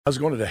How's it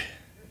going today?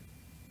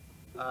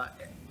 Uh,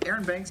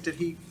 Aaron Banks, did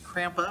he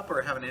cramp up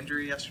or have an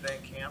injury yesterday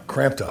in camp?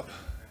 Cramped up.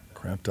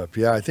 Cramped up.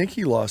 Yeah, I think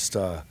he lost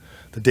the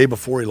day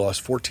before he lost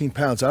 14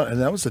 pounds.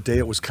 And that was the day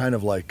it was kind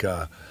of like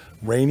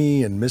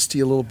rainy and misty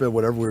a little bit,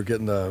 whatever. We were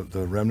getting the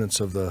remnants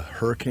of the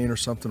hurricane or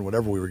something,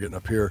 whatever we were getting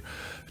up here.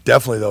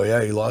 Definitely, though,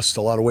 yeah, he lost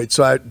a lot of weight.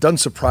 So it doesn't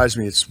surprise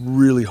me. It's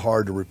really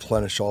hard to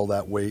replenish all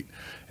that weight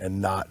and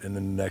not. And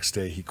then the next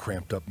day he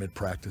cramped up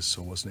mid-practice,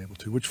 so wasn't able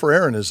to. Which for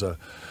Aaron is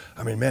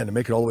I mean, man, to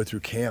make it all the way through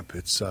camp,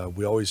 it's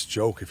we always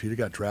joke if he'd have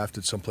got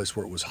drafted someplace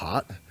where it was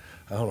hot,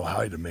 I don't know how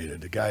he'd have made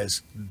it. The guy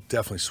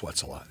definitely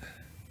sweats a lot.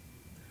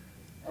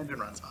 And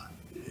runs hot.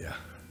 Yeah.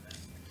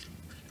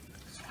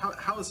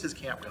 How is his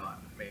camp going? I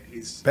mean,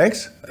 he's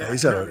Banks? Yeah,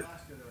 He's last had a year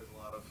there was a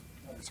lot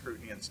of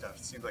scrutiny and stuff.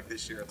 It seems like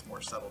this year it's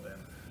more settled in.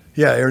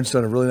 Yeah, Aaron's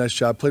done a really nice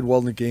job. Played well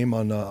in the game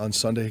on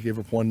Sunday. He gave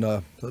up one,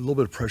 a little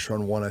bit of pressure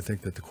on one, I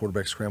think, that the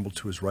quarterback scrambled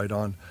to his right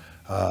on.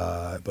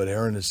 But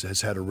Aaron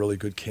has had a really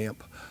good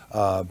camp.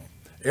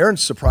 Aaron,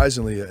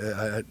 surprisingly,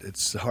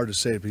 it's hard to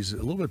say, but he's a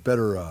little bit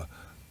better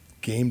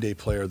game day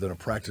player than a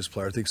practice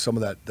player. I think some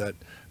of that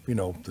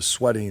the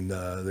sweating,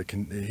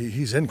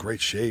 he's in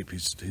great shape.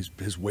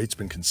 His weight's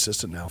been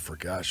consistent now for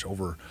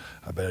over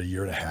about a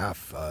year and a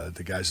half.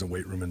 The guys in the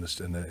weight room and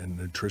the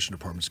nutrition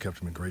department's kept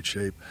him in great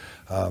shape.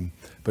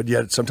 But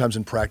yet sometimes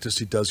in practice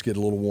he does get a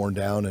little worn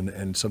down,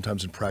 and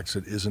sometimes in practice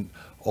it isn't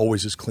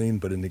always as clean.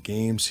 But in the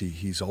games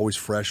he's always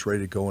fresh,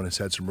 ready to go, and has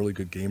had some really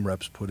good game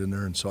reps put in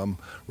there. And so I'm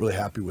really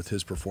happy with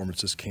his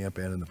performance this camp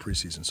and in the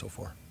preseason so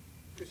far.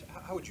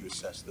 How would you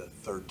assess the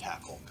third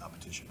tackle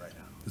competition right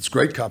now? It's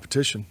great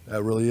competition.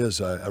 It really is.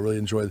 I really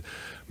enjoy it.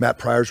 Matt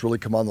Pryor's really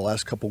come on the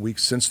last couple of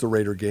weeks since the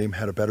Raider game.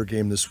 Had a better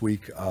game this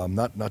week.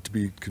 Not to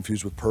be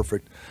confused with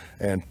perfect,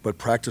 but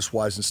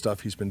practice-wise and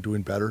stuff, he's been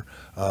doing better.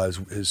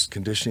 His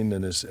conditioning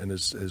and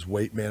his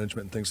weight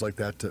management and things like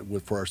that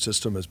for our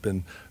system has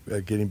been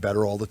getting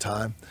better all the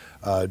time.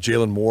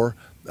 Jalen Moore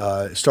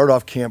started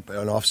off camp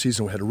and off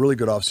season. We had a really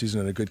good off season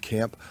and a good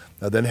camp.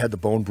 Then had the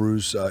bone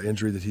bruise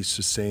injury that he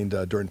sustained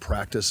during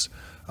practice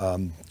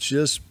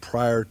just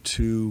prior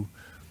to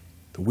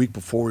the week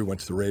before we went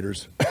to the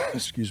Raiders.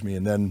 Excuse me,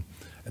 and then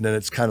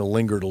it's kind of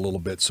lingered a little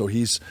bit. So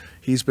he's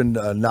been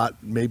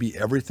not maybe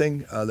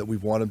everything that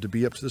we've wanted him to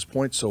be up to this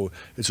point. So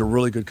it's a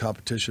really good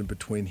competition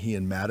between he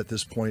and Matt at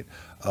this point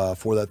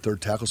for that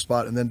third tackle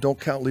spot. And then don't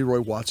count Leroy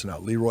Watson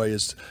out. Leroy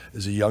is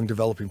a young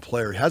developing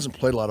player. He hasn't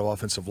played a lot of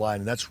offensive line,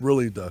 and that's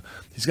really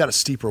he's got a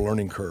steeper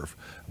learning curve.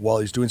 While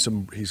he's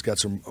got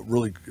some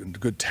really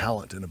good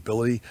talent and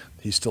ability,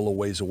 he's still a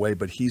ways away.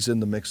 But he's in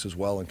the mix as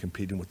well and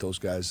competing with those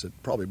guys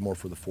that probably more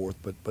for the fourth,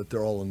 but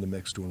they're all in the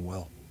mix doing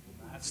well.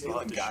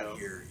 Jalen got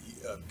here.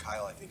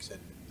 Kyle, I think, said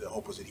the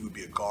hope was that he would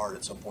be a guard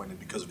at some point, and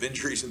because of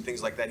injuries and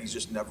things like that, he's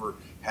just never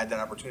had that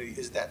opportunity.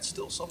 Is that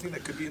still something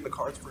that could be in the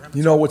cards for him?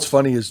 You know what's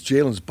funny is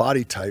Jalen's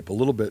body type a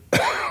little bit.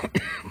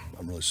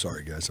 I'm really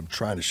sorry, guys. I'm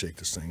trying to shake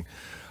this thing.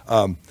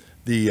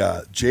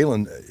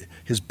 Jalen,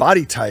 his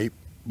body type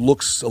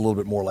looks a little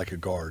bit more like a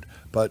guard,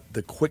 but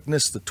the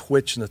quickness, the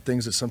twitch, and the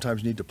things that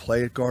sometimes need to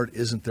play at guard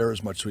isn't there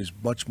as much. So he's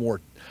much more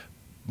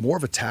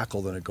of a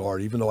tackle than a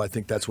guard, even though I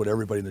think that's what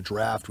everybody in the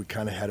draft, we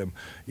kind of had him,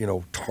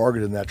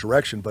 targeted in that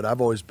direction. But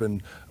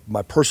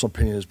my personal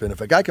opinion has been, if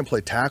a guy can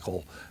play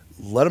tackle,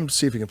 let him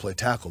see if he can play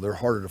tackle. They're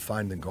harder to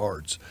find than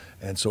guards.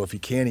 And so if he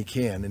can, he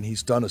can. And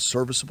he's done a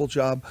serviceable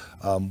job.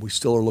 We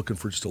still are looking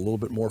for just a little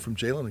bit more from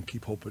Jalen and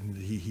keep hoping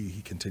that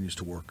he continues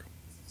to work.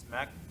 Is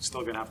Mac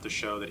still going to have to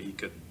show that he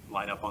could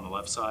line up on the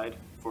left side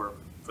for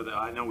the?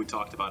 I know we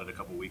talked about it a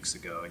couple weeks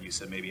ago, and you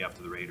said maybe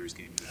after the Raiders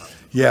game.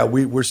 Yeah,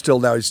 we're still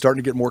now. He's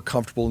starting to get more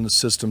comfortable in the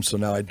system. So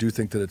now I do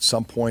think that at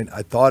some point,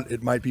 I thought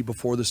it might be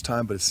before this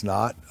time, but it's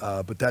not.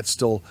 But that's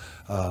still.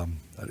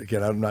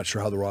 Again, I'm not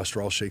sure how the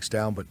roster all shakes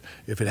down, but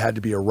if it had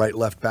to be a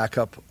right-left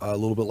backup, a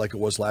little bit like it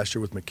was last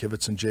year with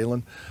McKivitz and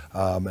Jalen,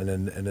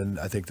 and then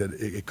I think that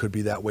it could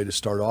be that way to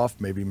start off.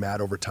 Maybe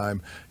Matt over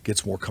time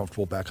gets more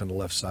comfortable back on the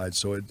left side.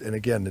 So, and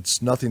again,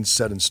 it's nothing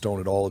set in stone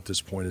at all at this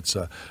point. It's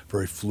a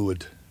very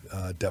fluid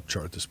depth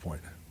chart at this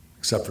point,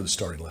 except for the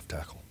starting left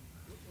tackle.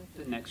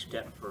 What's the next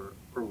step for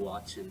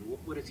Watson?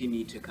 What does he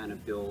need to kind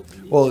of build?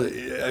 Well,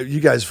 you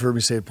guys have heard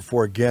me say it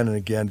before again and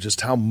again, just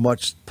how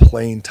much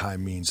playing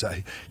time means.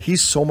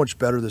 He's so much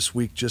better this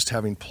week just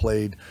having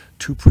played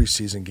 2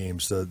 preseason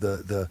games.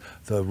 The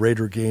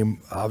Raider game,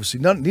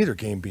 obviously, neither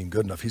game being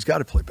good enough. He's got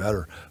to play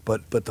better.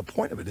 But the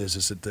point of it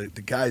is that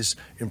the guy's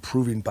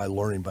improving by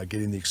learning, by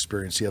getting the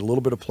experience. He had a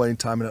little bit of playing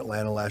time in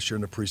Atlanta last year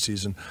in the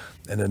preseason,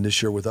 and then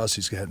this year with us,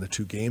 he's gotten the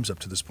 2 games up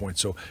to this point.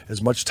 So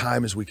as much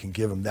time as we can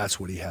give him, that's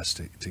what he has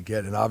to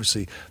get. And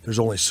obviously,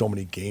 there's only so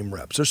many game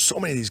reps. There's so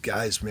many of these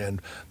guys, man.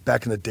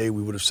 Back in the day,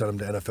 we would have sent them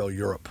to NFL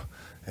Europe,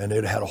 and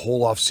they'd had a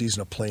whole off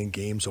season of playing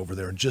games over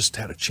there and just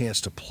had a chance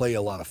to play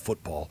a lot of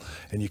football.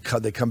 And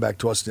they come back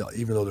to us,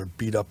 even though they're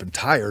beat up and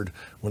tired,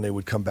 when they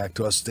would come back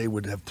to us, they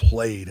would have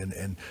played,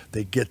 and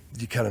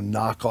you kind of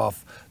knock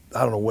off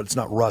I don't know what, it's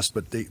not rust,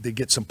 but they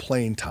get some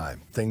playing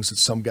time, things that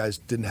some guys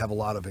didn't have a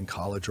lot of in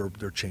college, or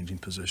they're changing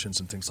positions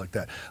and things like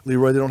that.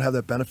 Leroy, they don't have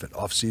that benefit.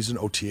 Off-season,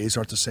 OTAs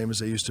aren't the same as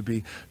they used to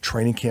be.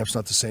 Training camp's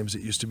not the same as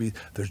it used to be.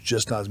 There's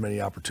just not as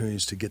many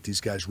opportunities to get these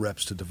guys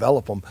reps to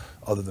develop them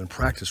other than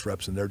practice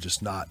reps, and they're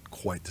just not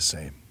quite the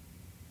same.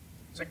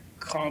 Is it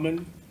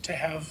common to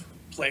have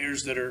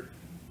players that are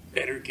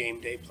better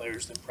game day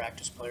players than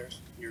practice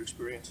players, in your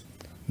experience?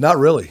 Not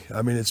really.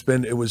 I mean,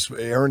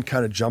 Aaron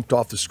kind of jumped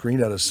off the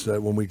screen at us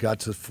when we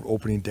got to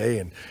opening day,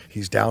 and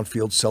he's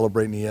downfield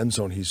celebrating the end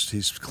zone.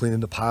 He's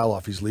cleaning the pile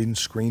off. He's leading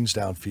screens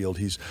downfield.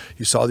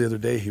 You saw the other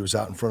day he was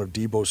out in front of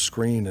Debo's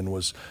screen and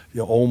was, it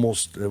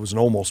was an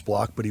almost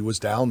block, but he was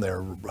down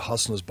there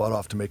hustling his butt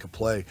off to make a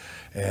play.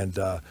 And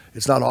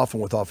it's not often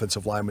with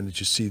offensive linemen that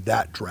you see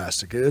that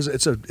drastic.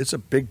 It's a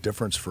big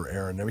difference for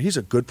Aaron. I mean, he's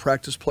a good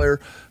practice player,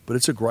 but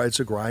it's a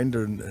grind,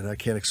 and I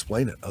can't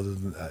explain it other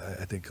than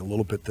I think a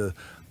little bit the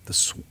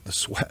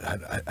sweat.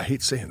 I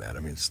hate saying that. I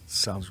mean, it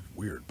sounds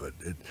weird, but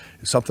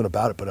it's something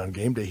about it. But on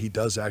game day, he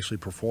does actually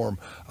perform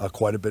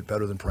quite a bit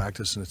better than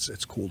practice, and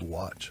it's cool to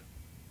watch.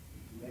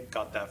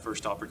 Got that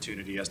first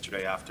opportunity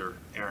yesterday after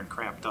Aaron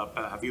cramped up.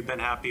 Have you been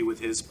happy with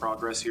his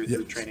progress here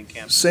through training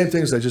camp? Same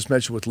things I just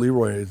mentioned with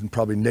Leroy, and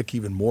probably Nick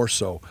even more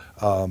so,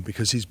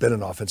 because he's been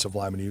an offensive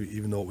lineman,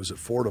 even though it was at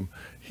Fordham.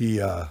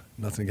 He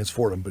nothing against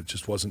Fordham, but it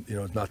just wasn't,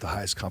 not the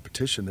highest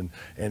competition.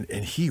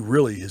 And he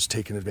really has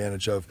taken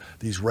advantage of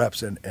these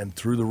reps, and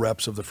through the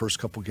reps of the first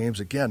couple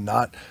games, again,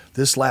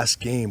 this last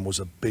game was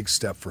a big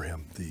step for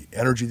him. The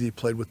energy that he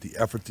played with, the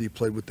effort that he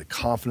played with, the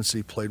confidence that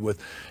he played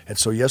with. And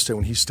so yesterday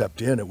when he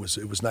stepped in, it was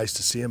nice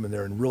to see him in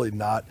there and really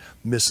not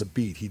miss a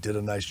beat. He did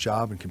a nice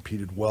job and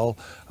competed well.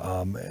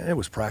 And it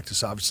was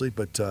practice, obviously,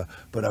 but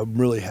I'm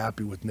really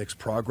happy with Nick's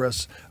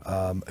progress.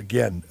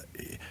 Again,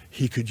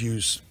 he could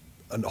use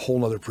a whole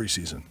nother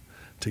preseason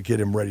to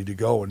get him ready to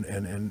go,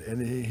 and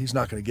he's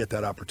not going to get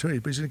that opportunity,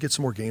 but he's going to get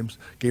some more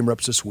game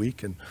reps this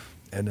week, and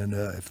then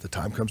if the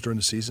time comes during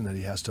the season that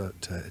he has to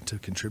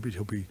contribute,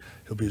 he'll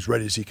be as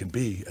ready as he can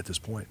be at this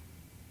point.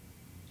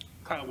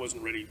 Kyle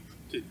wasn't ready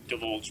to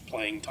divulge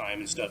playing time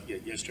and stuff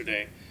yet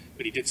yesterday,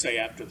 but he did say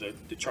after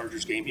the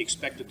Chargers game he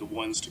expected the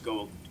ones to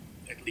go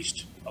at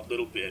least a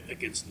little bit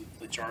against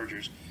the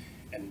Chargers,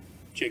 and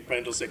Jake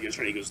Brendel said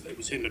yesterday, he goes, it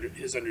was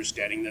his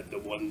understanding that the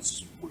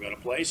ones were going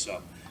to play.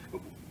 So,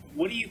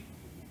 what do you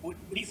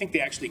think they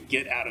actually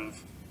get out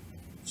of,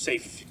 say,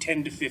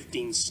 10 to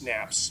 15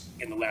 snaps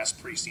in the last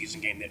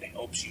preseason game that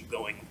helps you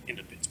going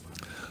into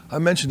Pittsburgh? I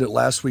mentioned it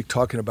last week,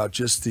 talking about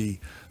just the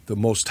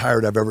most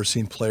tired I've ever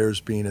seen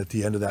players being at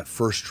the end of that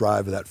first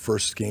drive of that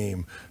first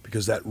game,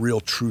 because that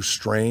real true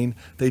strain,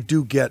 they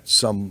do get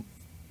some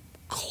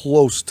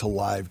close to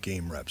live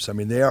game reps. I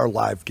mean, they are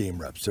live game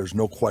reps. There's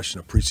no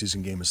question a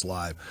preseason game is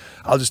live.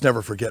 I'll just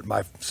never forget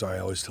I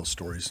always tell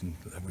stories, and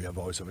we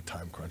always have a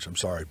time crunch. I'm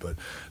sorry, but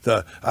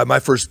my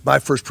first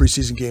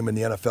preseason game in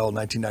the NFL in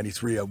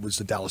 1993 was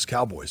the Dallas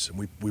Cowboys,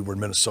 and we were in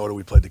Minnesota.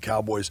 We played the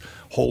Cowboys,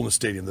 hole in the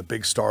stadium, the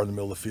big star in the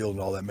middle of the field,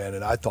 and all that, man.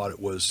 And I thought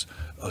it was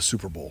a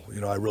Super Bowl.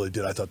 I really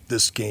did. I thought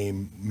this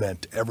game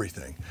meant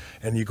everything.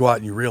 And you go out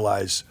and you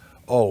realize,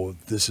 oh,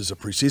 this is a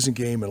preseason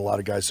game, and a lot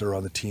of guys that are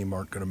on the team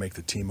aren't going to make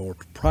the team, and we're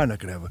probably not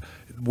going to have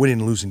winning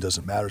and losing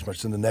doesn't matter as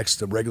much. Then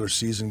the regular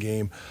season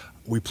game,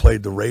 we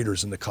played the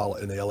Raiders in the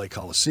LA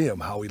Coliseum,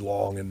 Howie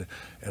Long, and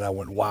I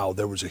went, wow,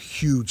 there was a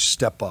huge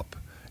step up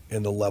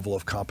in the level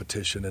of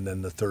competition. And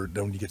then then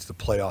when you get to the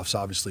playoffs,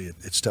 obviously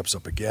it steps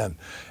up again.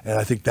 And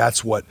I think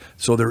that's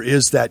so there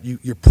is that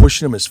you're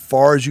pushing them as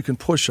far as you can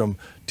push them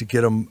to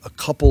get them a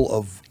couple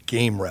of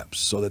game reps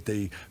so that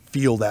they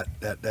feel that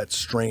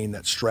strain,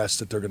 that stress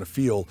that they're going to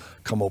feel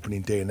come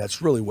opening day, and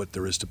that's really what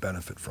there is to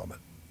benefit from it.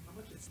 How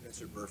much did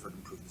Spencer Burford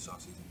improve this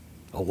offseason?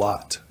 A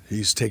lot.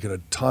 He's taken a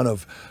ton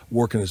of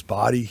work in his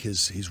body.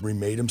 He's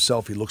remade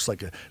himself. He looks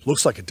like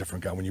a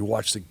different guy. When you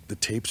watch the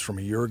tapes from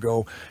a year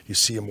ago, you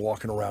see him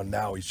walking around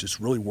now. He's just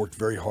really worked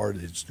very hard.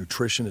 His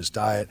nutrition, his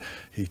diet.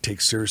 He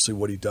takes seriously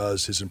what he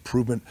does. His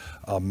improvement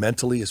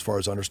mentally, as far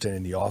as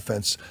understanding the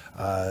offense.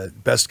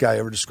 Best guy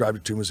ever described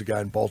it to him was a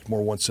guy in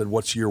Baltimore once said,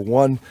 "What's year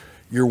one?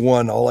 Year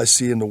one, all I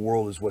see in the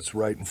world is what's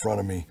right in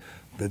front of me."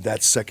 But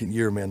that second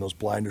year, man, those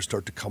blinders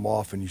start to come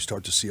off, and you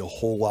start to see a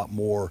whole lot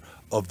more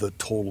of the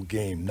total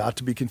game. Not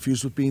to be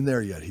confused with being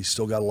there yet. He's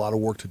still got a lot of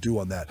work to do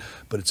on that.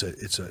 But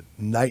it's a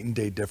night and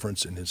day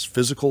difference in his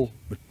physical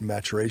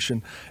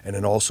maturation and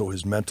then also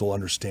his mental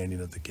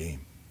understanding of the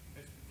game.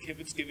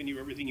 Kivit's given you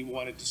everything you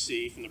wanted to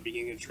see from the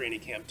beginning of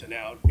training camp to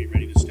now to be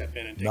ready to step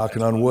in and take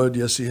knocking on wood.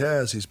 Yes, he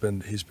has. He's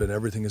been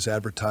everything is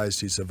advertised.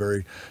 He's a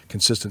very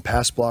consistent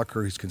pass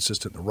blocker. He's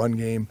consistent in the run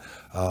game.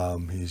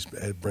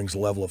 It brings a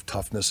level of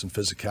toughness and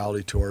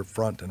physicality to our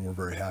front, and we're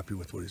very happy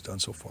with what he's done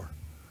so far.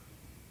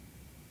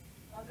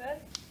 All good? All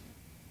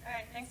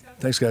right, thanks, Coach.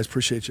 Thanks, guys.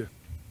 Appreciate you.